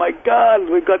like, oh my God,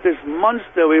 we've got this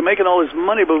monster. We're making all this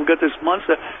money, but we've got this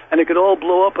monster, and it could all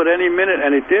blow up at any minute,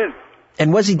 and it did.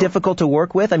 And was he difficult to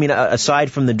work with? I mean, aside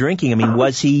from the drinking, I mean,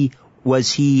 was he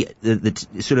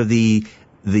the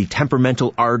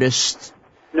temperamental artist?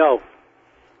 No,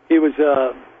 he was.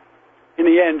 In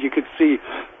the end, you could see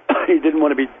he didn't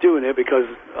want to be doing it because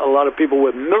a lot of people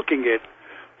were milking it.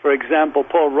 For example,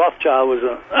 Paul Rothschild was,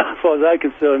 as far as I'm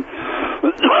concerned,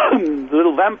 the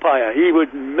little vampire. He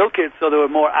would milk it so there were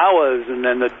more hours, and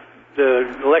then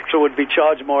the lecturer would be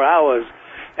charged more hours,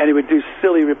 and he would do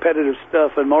silly, repetitive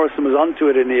stuff, and Morrison was onto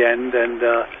it in the end, and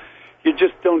you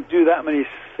just don't do that many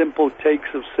simple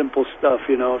takes of simple stuff,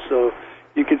 so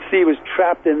you could see he was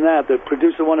trapped in that. The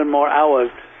producer wanted more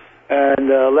hours, and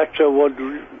the lecturer would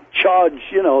charge,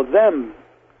 them.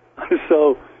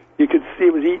 So you could see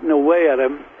it was eating away at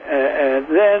him. And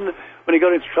then when he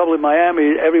got into trouble in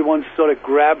Miami, everyone sort of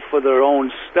grabbed for their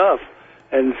own stuff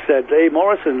and said, hey,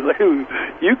 Morrison,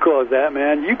 you caused that,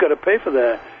 man. You got to pay for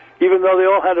that. Even though they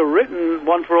all had a written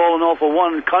one for all and all for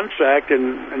one contract,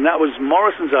 and that was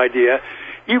Morrison's idea.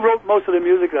 He wrote most of the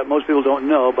music that most people don't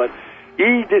know, but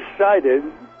he decided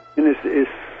in this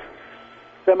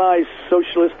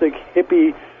semi-socialistic,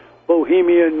 hippie,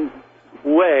 bohemian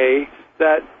way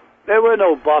that there were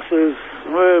no bosses.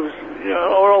 We're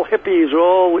all hippies. We're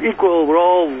all equal. We're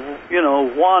all,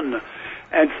 one.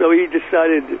 And so he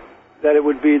decided that it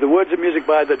would be the words of music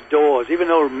by the Doors. Even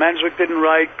though Manzarek didn't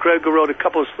write, Krieger wrote a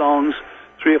couple of songs,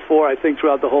 3 or 4, I think,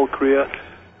 throughout the whole career.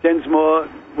 Densmore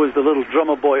was the little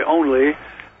drummer boy only.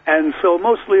 And so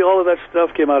mostly all of that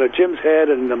stuff came out of Jim's head,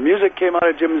 and the music came out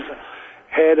of Jim's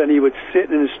head, and he would sit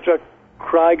and instruct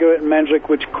Krieger and Manzarek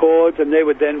which chords, and they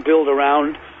would then build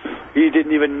around. He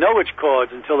didn't even know which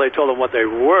chords until they told him what they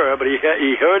were, but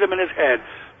he heard them in his head.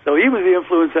 So he was the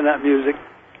influence in that music,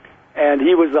 and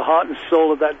he was the heart and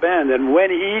soul of that band. And when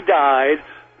he died,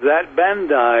 that band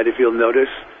died, if you'll notice.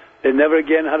 They never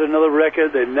again had another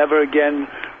record. They never again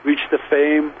reached the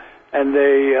fame. And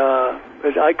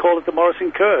I call it the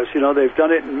Morrison curse. They've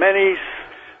done it in many,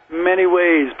 many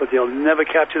ways, but they'll never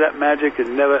capture that magic,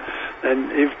 and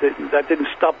And that didn't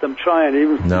stop them trying.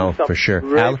 Even no, stop for sure.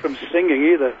 Ray from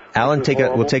singing either. Alan,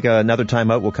 we'll take another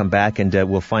time out. We'll come back and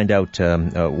we'll find out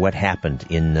what happened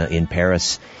in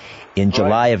Paris in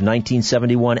July of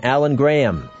 1971. Alan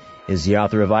Graham is the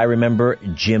author of I Remember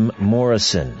Jim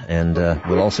Morrison. And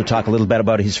we'll also talk a little bit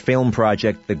about his film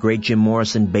project, The Great Jim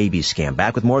Morrison Baby Scam.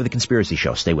 Back with more of The Conspiracy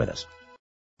Show. Stay with us.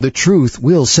 The truth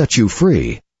will set you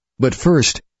free, but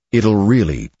first, it'll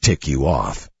really tick you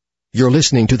off. You're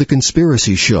listening to The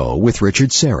Conspiracy Show with Richard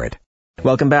Serrett.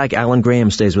 Welcome back. Alan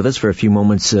Graham stays with us for a few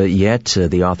moments yet,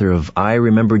 the author of I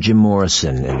Remember Jim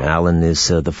Morrison. And Alan is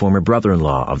the former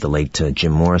brother-in-law of the late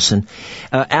Jim Morrison.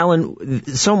 Alan,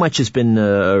 so much has been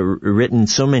written,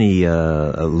 so many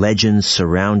legends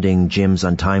surrounding Jim's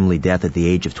untimely death at the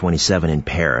age of 27 in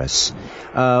Paris.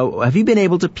 Have you been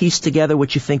able to piece together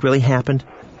what you think really happened?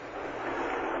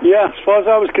 Yeah, as far as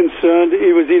I was concerned,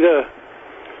 he was either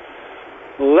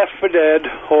left for dead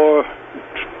or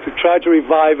tried to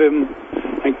revive him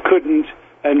and couldn't,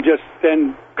 and just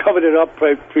then covered it up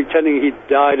pretending he'd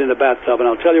died in a bathtub. And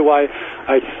I'll tell you why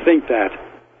I think that.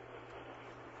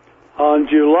 On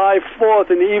July 4th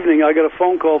in the evening, I got a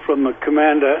phone call from the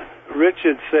commander,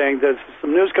 Richard, saying there's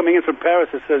some news coming in from Paris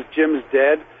that says Jim's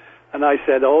dead. And I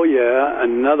said, oh yeah,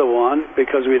 another one,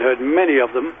 because we'd heard many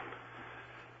of them.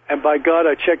 And by God,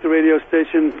 I checked the radio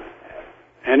station,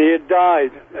 and he had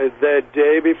died the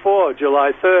day before,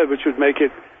 July 3rd, which would make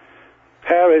it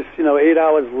Paris, 8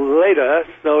 hours later.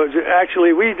 So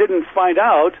actually, we didn't find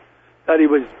out that he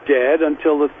was dead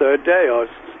until the third day, or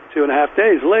 2.5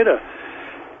 days later.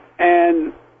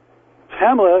 And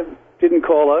Pamela didn't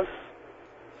call us,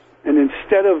 and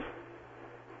instead of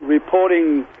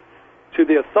reporting to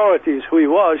the authorities who he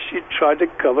was, she tried to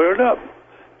cover it up.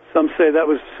 Some say that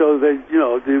was so they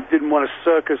didn't want a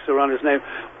circus around his name.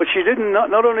 But she didn't.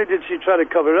 Not only did she try to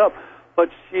cover it up, but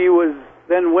she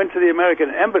then went to the American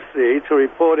embassy to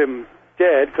report him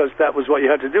dead, because that was what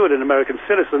you had to do with an American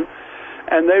citizen.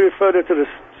 And they referred her to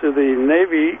the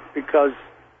Navy, because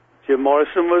Jim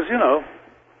Morrison was,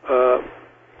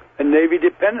 a Navy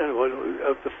dependent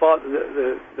of the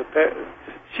father.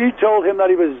 She told him that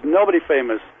he was nobody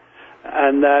famous,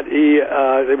 and that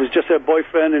it was just her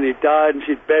boyfriend, and he died, and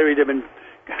she'd buried him and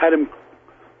had him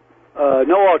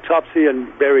no autopsy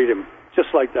and buried him just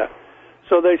like that.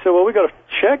 So they said, well, we got to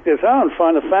check this out and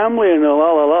find the family and la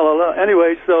la la la la.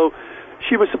 Anyway, so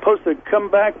she was supposed to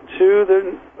come back to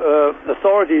the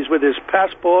authorities with his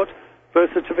passport, birth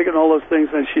certificate, and all those things,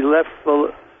 and she left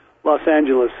for Los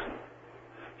Angeles.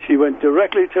 She went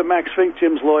directly to Max Fink,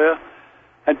 Jim's lawyer,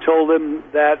 and told him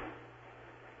that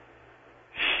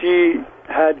she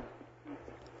had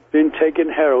been taking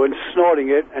heroin, snorting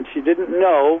it, and she didn't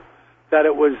know that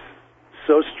it was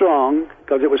so strong,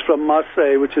 because it was from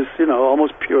Marseille, which is,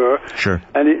 almost pure. Sure.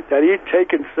 And that he'd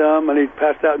taken some, and he'd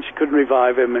passed out, and she couldn't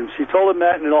revive him. And she told him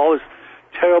that, and all this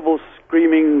terrible,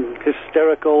 screaming,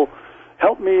 hysterical,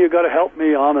 help me, you got to help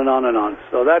me, on and on and on.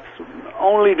 So that's,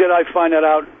 only did I find that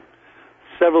out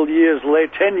several years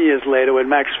later, 10 years later,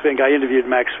 when I interviewed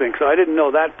Max Fink. So I didn't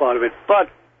know that part of it. But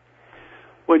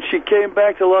when she came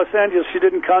back to Los Angeles, she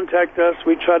didn't contact us.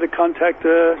 We tried to contact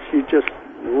her. She just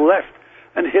left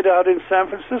and hid out in San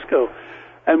Francisco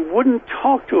and wouldn't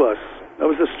talk to us. That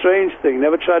was a strange thing.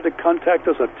 Never tried to contact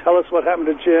us or tell us what happened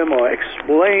to Jim or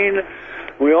explain.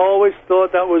 We always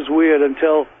thought that was weird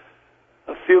until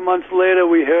a few months later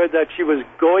we heard that she was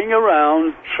going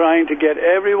around trying to get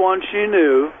everyone she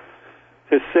knew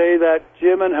to say that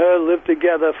Jim and her lived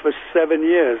together for 7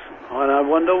 years. And I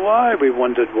wonder why. We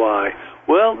wondered why.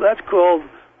 Well, that's called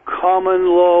common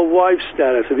law wife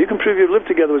status. If you can prove you've lived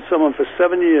together with someone for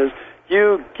 7 years,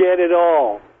 you get it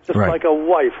all, just right, like a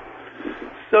wife.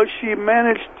 So she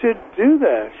managed to do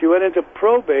that. She went into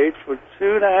probate for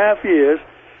 2.5 years,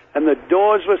 and the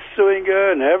Doors were suing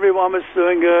her, and everyone was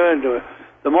suing her, and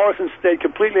the Morrison stayed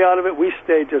completely out of it. We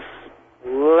stayed, just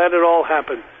let it all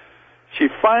happen. She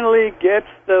finally gets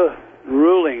the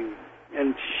ruling,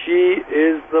 and she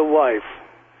is the wife.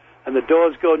 And the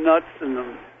Doors go nuts, and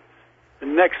the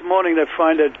next morning they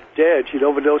find her dead. She'd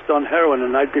overdosed on heroin the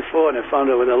night before, and they found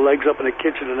her with her legs up in the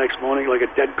kitchen the next morning like a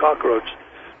dead cockroach.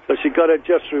 So she got her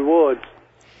just rewards.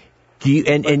 Do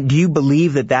you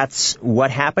believe that that's what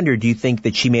happened, or do you think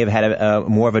that she may have had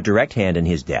more of a direct hand in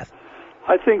his death?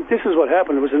 I think this is what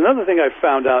happened. It was another thing I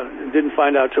found out, and didn't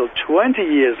find out till 20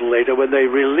 years later, when they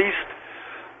released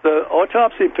the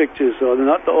autopsy pictures, or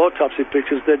not the autopsy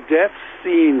pictures, the death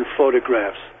scene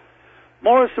photographs.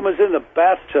 Morrison was in the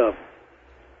bathtub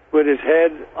with his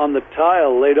head on the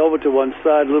tile, laid over to one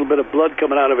side, a little bit of blood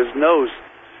coming out of his nose.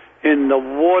 And the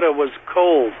water was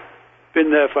cold, been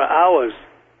there for hours.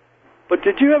 But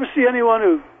did you ever see anyone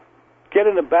who get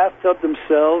in the bathtub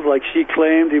themselves, like she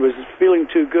claimed. He was feeling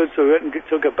too good, so he went and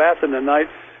took a bath in the night.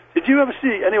 Did you ever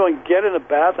see anyone get in a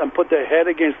bath and put their head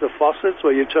against the faucets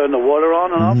where you turn the water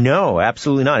on and off? No,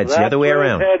 absolutely not. It's the other way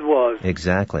around. That's where his head was.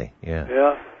 Exactly, yeah.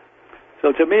 Yeah.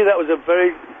 So to me, that was a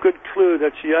very good clue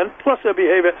that she, and plus her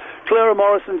behavior. Clara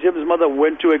Morrison, Jim's mother,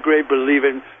 went to a grave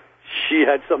believing she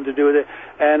had something to do with it,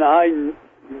 and I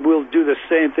will do the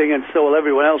same thing, and so will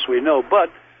everyone else we know. But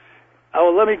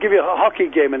let me give you a hockey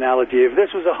game analogy. If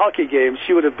this was a hockey game,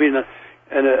 she would have been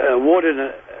awarded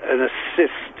an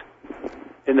assist,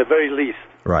 in the very least.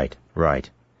 Right.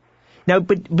 Now,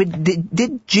 but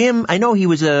did Jim? I know he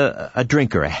was a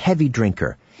drinker, a heavy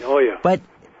drinker. Oh yeah. But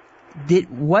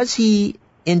was he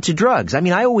into drugs? I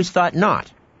mean, I always thought not.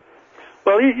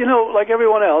 Well, like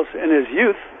everyone else, in his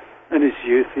youth,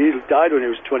 he died when he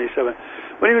was 27.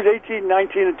 When he was 18,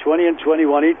 19, and 20, and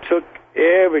 21, he took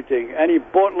everything, and he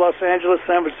bought Los Angeles,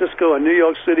 San Francisco, and New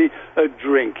York City a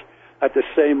drink at the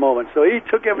same moment. So he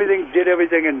took everything, did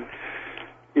everything, and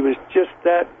he was just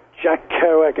that Jack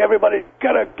Kerouac. Everybody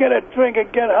gotta get a drink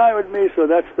and get high with me. So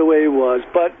that's the way he was.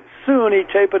 But soon he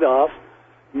tapered off,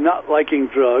 not liking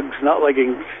drugs, not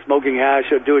liking smoking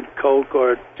hash or doing coke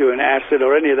or doing acid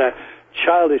or any of that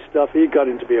childish stuff. He got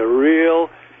into be a real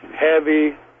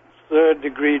heavy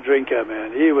third-degree drinker,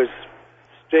 man. He was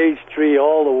stage 3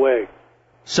 all the way.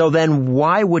 So then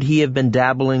why would he have been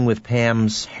dabbling with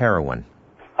Pam's heroin?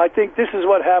 I think this is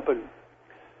what happened.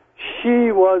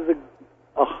 She was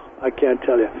I can't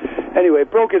tell you. Anyway,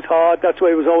 it broke his heart. That's why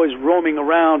he was always roaming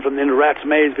around in the rat's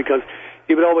maze, because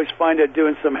he would always find her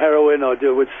doing some heroin or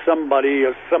do it with somebody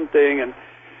or something, and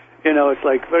it's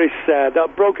like very sad.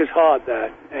 That broke his heart.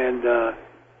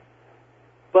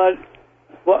 But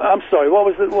I'm sorry. What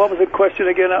was the question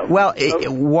again? Well,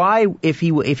 why, if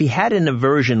he had an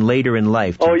aversion later in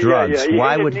life to drugs, He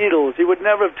why hated would needles? He would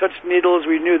never have touched needles.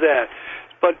 We knew that.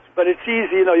 But it's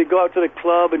easy. You go out to the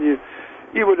club and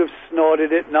you would have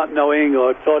snorted it, not knowing,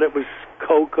 or thought it was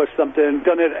coke or something.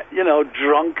 Done it,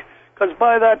 drunk. Because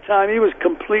by that time he was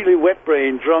completely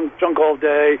wet-brained, drunk all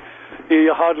day. He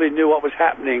hardly knew what was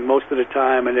happening most of the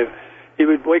time, and he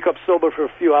would wake up sober for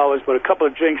a few hours, but a couple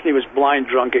of drinks and he was blind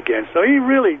drunk again. So he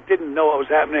really didn't know what was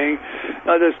happening.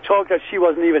 There's talk that she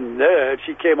wasn't even there.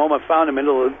 She came home and found him in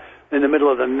the middle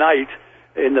of the night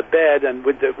in the bed, and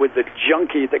with the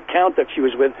junkie, the count that she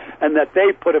was with, and that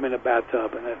they put him in a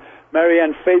bathtub. And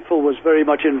Marianne Faithfull was very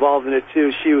much involved in it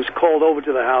too. She was called over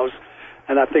to the house,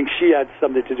 and I think she had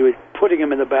something to do with putting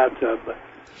him in the bathtub.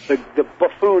 But the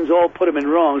buffoons all put him in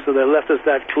wrong, so they left us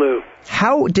that clue.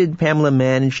 How did Pamela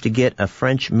manage to get a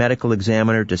French medical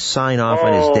examiner to sign off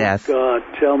on his death? Oh,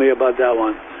 God, tell me about that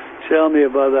one.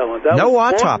 No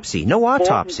autopsy.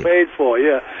 Paid for,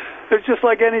 yeah. It's just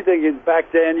like anything.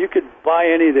 Back then, you could buy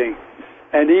anything.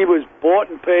 And he was bought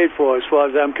and paid for, as far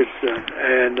as I'm concerned.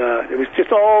 And it was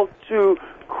just all too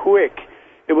quick.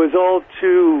 It was all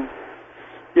too,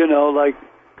 like,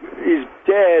 he's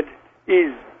dead,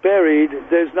 he's buried,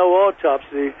 there's no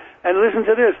autopsy. And listen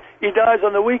to this, he dies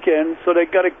on the weekend, so they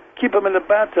got to keep him in the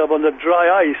bathtub on the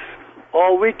dry ice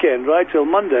all weekend, right, till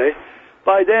Monday.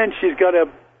 By then, she's got a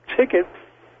ticket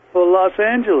for Los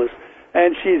Angeles,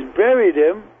 and she's buried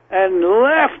him and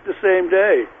left the same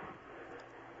day.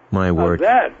 My word. How's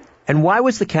that? And why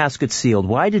was the casket sealed?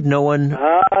 Why did no one...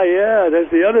 Yeah,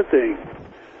 that's the other thing.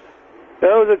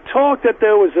 There was a talk that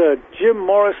there was a Jim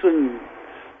Morrison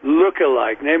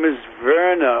look-alike, name is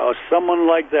Werner or someone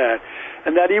like that,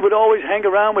 and that he would always hang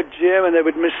around with Jim, and they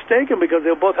would mistake him because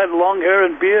they both had long hair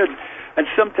and beard, and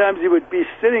sometimes he would be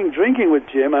sitting drinking with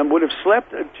Jim and would have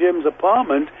slept at Jim's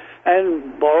apartment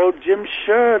and borrowed Jim's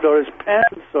shirt or his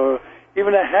pants or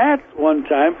even a hat one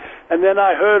time. And then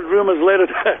I heard rumors later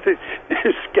that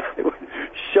this guy would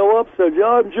show up, said,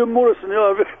 "Yeah, I'm Jim Morrison."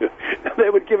 Yeah. And they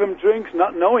would give him drinks,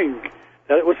 not knowing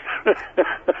that it was...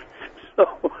 So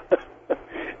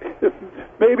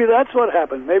maybe that's what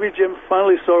happened. Maybe Jim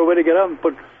finally saw a way to get out and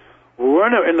put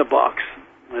Werner in the box.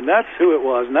 And that's who it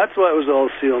was. And that's why it was all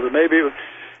sealed. And maybe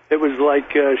it was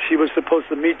like she was supposed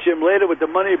to meet Jim later with the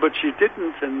money, but she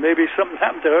didn't. And maybe something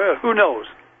happened to her. Who knows?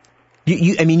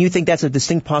 You think that's a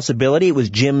distinct possibility? It was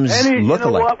Jim's lookalike.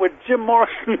 You know what? With Jim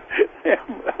Morrison,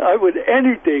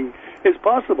 anything is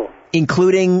possible.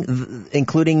 Including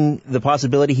the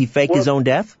possibility he faked his own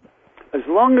death? As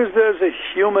long as there's a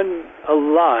human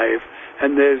alive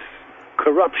and there's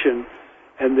corruption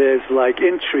and there's like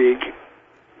intrigue,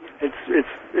 it's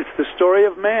the story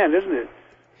of man, isn't it?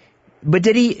 But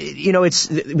did he,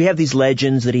 we have these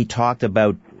legends that he talked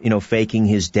about, faking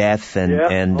his death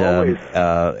and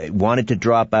wanted to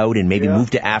drop out and maybe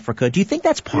move to Africa. Do you think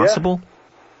that's possible? Yeah.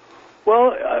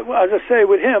 Well, as I say,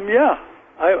 with him, yeah.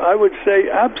 I would say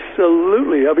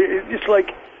absolutely. I mean, it's just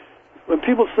like when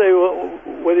people say, well,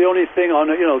 we're the only thing on,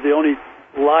 the only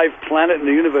live planet in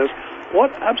the universe.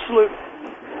 What absolute,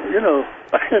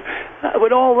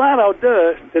 with all that out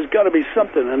there, there's got to be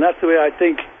something. And that's the way I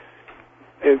think.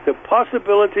 If the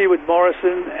possibility with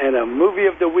Morrison and a movie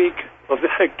of the week of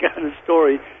that kind of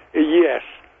story, yes,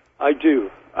 I do.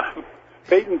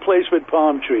 Peyton Place with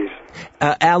palm trees.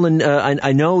 Alan,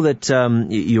 I know that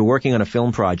you're working on a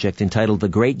film project entitled The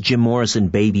Great Jim Morrison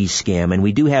Baby Scam, and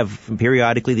we do have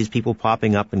periodically these people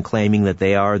popping up and claiming that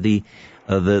they are the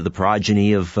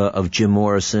progeny of Jim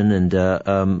Morrison. And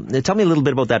tell me a little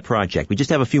bit about that project. We just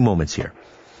have a few moments here.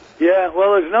 Yeah,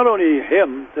 well, there's not only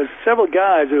him. There's several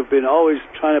guys who have been always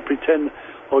trying to pretend,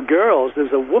 or girls.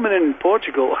 There's a woman in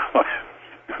Portugal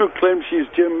who claims she's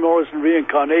Jim Morrison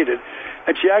reincarnated,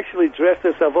 and she actually dressed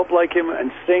herself up like him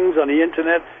and sings on the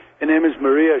internet. Her name is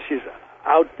Maria. She's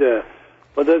out there.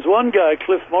 But there's one guy,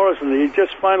 Cliff Morrison, he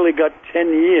just finally got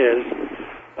 10 years,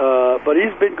 but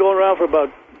he's been going around for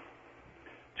about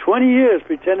 20 years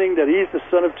pretending that he's the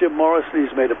son of Jim Morrison.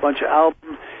 He's made a bunch of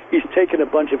albums. He's taken a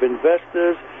bunch of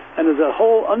investors. And there's a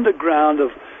whole underground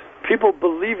of people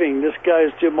believing this guy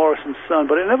is Jim Morrison's son,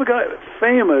 but it never got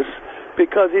famous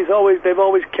because they've always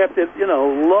kept it,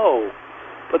 low.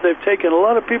 But they've taken a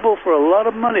lot of people for a lot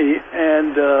of money,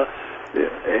 and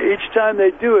each time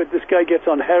they do it, this guy gets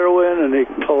on heroin and he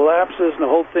collapses and the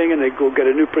whole thing, and they go get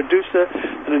a new producer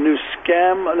and a new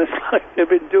scam, and it's like they've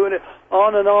been doing it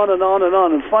on and on and on and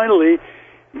on. And finally,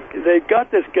 they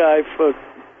got this guy for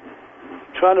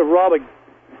trying to rob a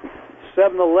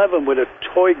 7-Eleven with a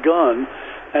toy gun,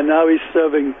 and now he's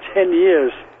serving 10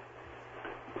 years.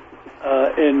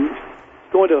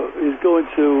 He's going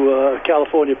to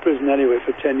California prison anyway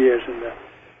for 10 years, and there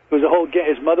was a whole gang.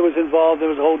 His mother was involved. There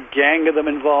was a whole gang of them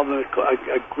involved, in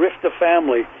a grifter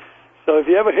family. So if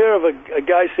you ever hear of a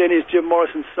guy saying he's Jim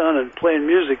Morrison's son and playing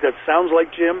music that sounds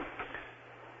like Jim,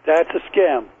 that's a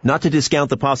scam. Not to discount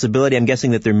the possibility, I'm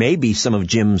guessing that there may be some of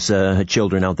Jim's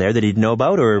children out there that he didn't know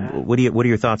about, or what are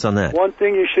your thoughts on that? One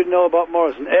thing you should know about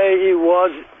Morrison: he was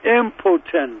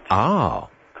impotent. Oh.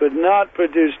 Could not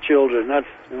produce children. That's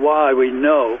why we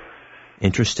know.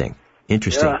 Interesting.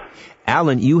 Yeah.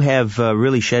 Alan, you have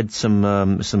really shed some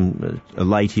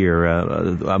light here.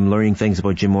 I'm learning things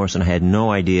about Jim Morrison I had no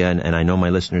idea, and I know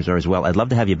my listeners are as well. I'd love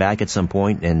to have you back at some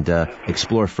point and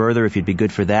explore further if you'd be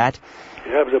good for that.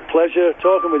 Yeah, it was a pleasure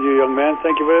talking with you, young man.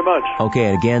 Thank you very much. Okay,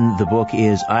 and again, the book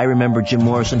is I Remember Jim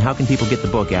Morrison. How can people get the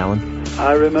book, Alan?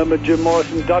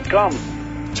 IRememberJimMorrison.com.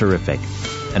 Terrific.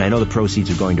 And I know the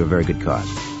proceeds are going to a very good cause.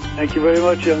 Thank you very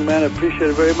much, young man. I appreciate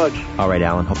it very much. All right,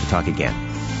 Alan. Hope to talk again.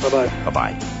 Bye-bye.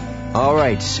 Bye-bye. All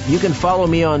right. You can follow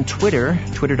me on Twitter,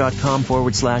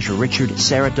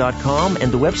 twitter.com/RichardSyrett.com,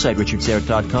 and the website,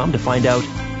 richardsyrett.com, to find out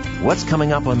what's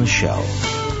coming up on the show.